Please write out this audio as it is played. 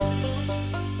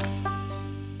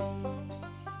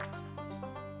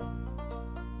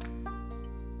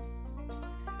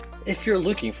If you're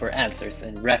looking for answers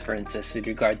and references with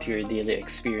regard to your daily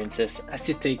experiences as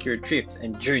you take your trip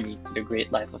and journey to the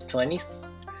great life of 20s,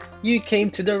 you came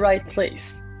to the right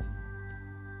place.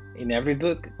 In every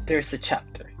book, there's a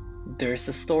chapter, there's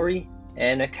a story,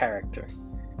 and a character.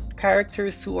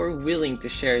 Characters who are willing to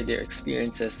share their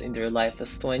experiences in their life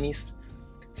as 20s,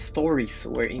 stories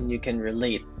wherein you can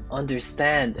relate,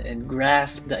 understand, and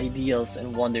grasp the ideals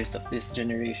and wonders of this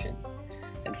generation.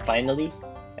 And finally,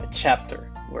 a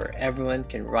chapter where everyone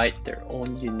can write their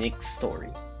own unique story.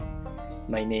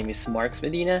 My name is Marks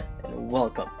Medina, and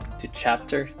welcome to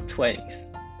Chapter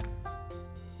 20s.